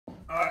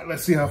right,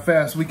 let's see how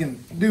fast we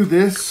can do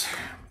this.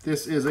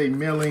 This is a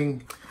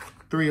milling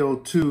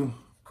 302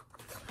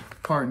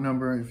 part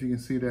number. If you can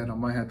see that, I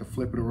might have to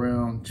flip it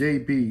around.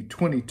 JB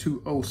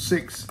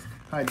 2206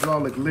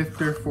 hydraulic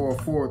lifter for a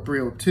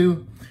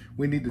 302.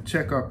 We need to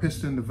check our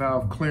piston to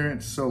valve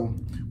clearance, so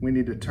we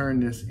need to turn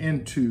this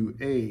into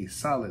a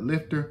solid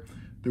lifter.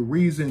 The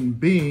reason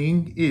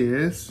being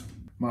is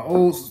my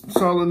old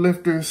solid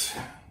lifters,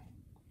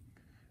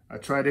 I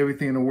tried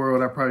everything in the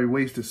world. I probably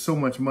wasted so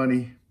much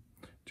money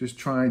just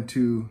trying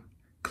to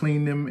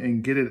clean them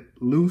and get it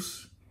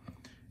loose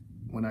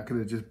when I could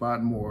have just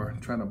bought more.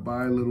 Trying to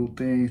buy little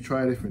things,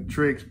 try different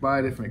tricks,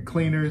 buy different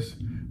cleaners.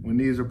 When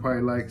these are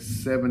probably like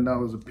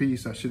 $7 a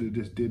piece, I should have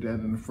just did that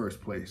in the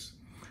first place.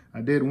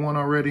 I did one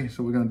already,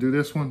 so we're gonna do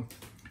this one.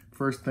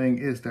 First thing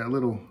is that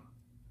little,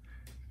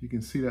 you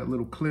can see that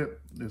little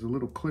clip. There's a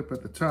little clip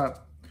at the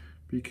top.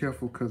 Be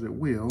careful because it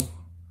will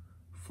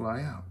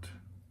fly out.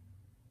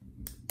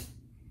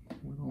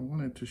 We don't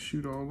want it to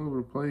shoot all over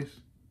the place.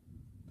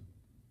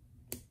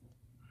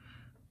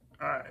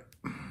 All right,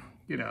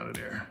 get out of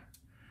there.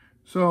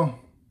 So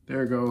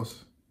there it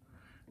goes.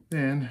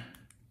 Then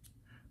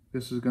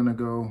this is gonna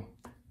go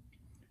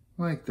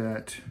like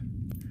that.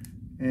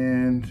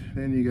 And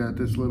then you got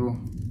this little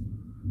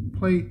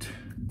plate.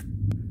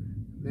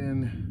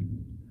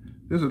 Then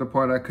this is the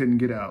part I couldn't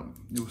get out.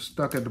 It was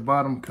stuck at the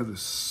bottom because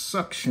it's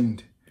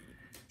suctioned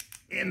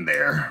in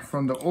there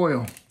from the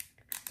oil.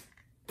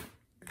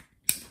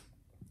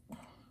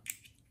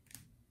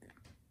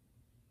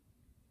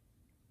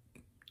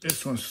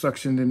 This one's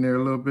suctioned in there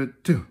a little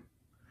bit too.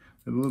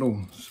 There's a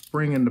little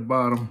spring in the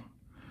bottom,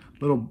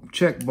 little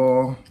check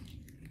ball.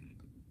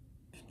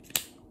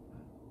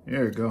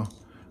 There you go.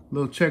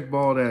 Little check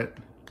ball that,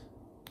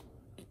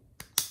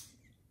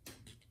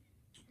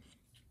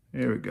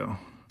 there we go.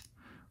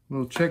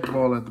 Little check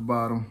ball at the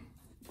bottom.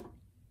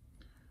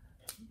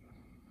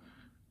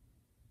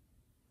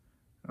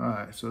 All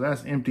right, so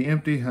that's empty.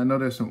 I know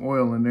there's some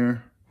oil in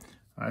there.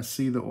 I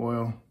see the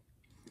oil.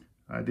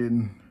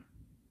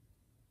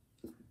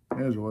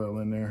 There's oil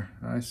in there.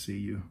 I see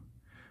you.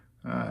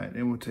 All right,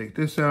 then we'll take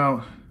this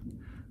out.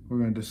 We're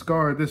gonna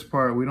discard this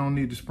part. We don't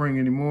need the spring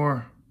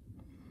anymore.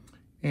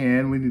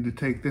 And we need to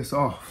take this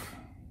off.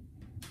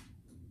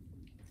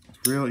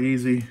 It's real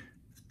easy.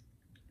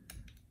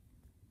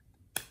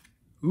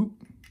 Oop.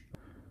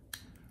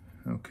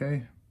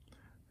 Okay,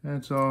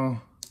 that's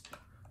all.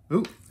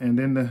 Oop, and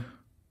then the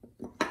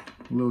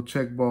little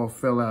check ball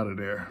fell out of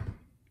there.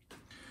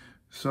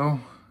 So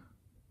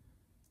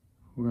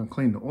we're gonna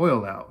clean the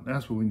oil out.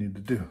 That's what we need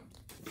to do.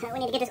 So we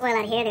need to get this oil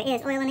out of here. There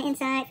is oil on the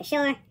inside for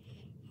sure. I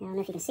don't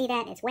know if you can see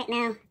that. It's wet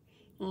now.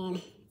 And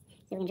so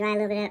we can dry a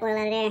little bit of oil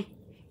out of there.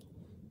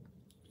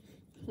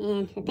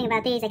 And the thing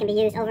about these, they can be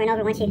used over and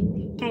over once you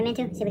turn them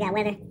into. See, we got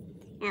weather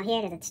out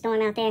here. There's a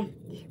storm out there.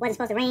 It wasn't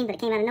supposed to rain, but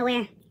it came out of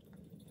nowhere.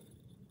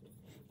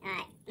 All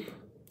right.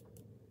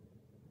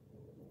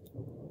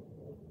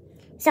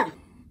 So.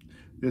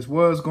 This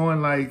was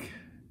going like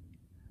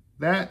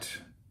that.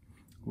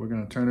 We're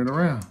going to turn it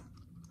around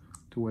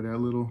to where that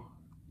little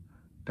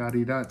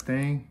dotty dot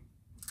thing.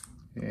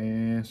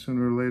 And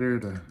sooner or later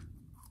it'll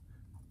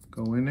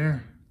go in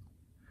there.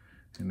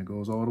 And it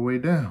goes all the way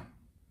down.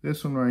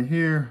 This one right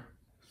here,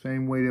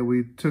 same way that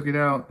we took it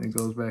out, it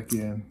goes back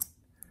in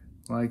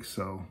like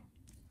so.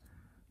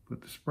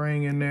 Put the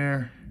spring in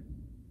there.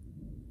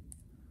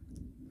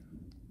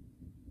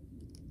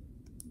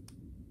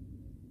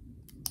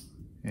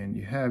 And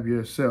you have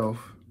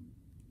yourself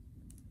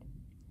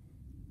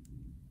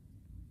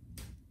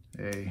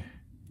a,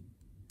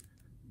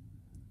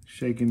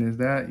 shaking as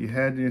that, you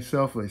had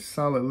yourself a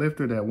solid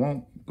lifter that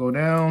won't go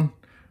down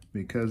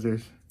because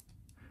there's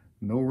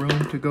no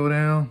room to go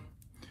down.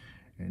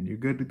 And you're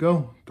good to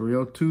go.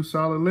 302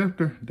 solid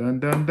lifter, done,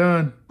 done,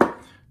 done.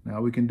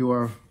 Now we can do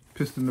our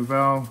piston to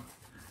valve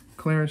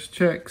clearance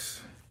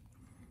checks.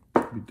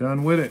 Be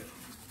done with it.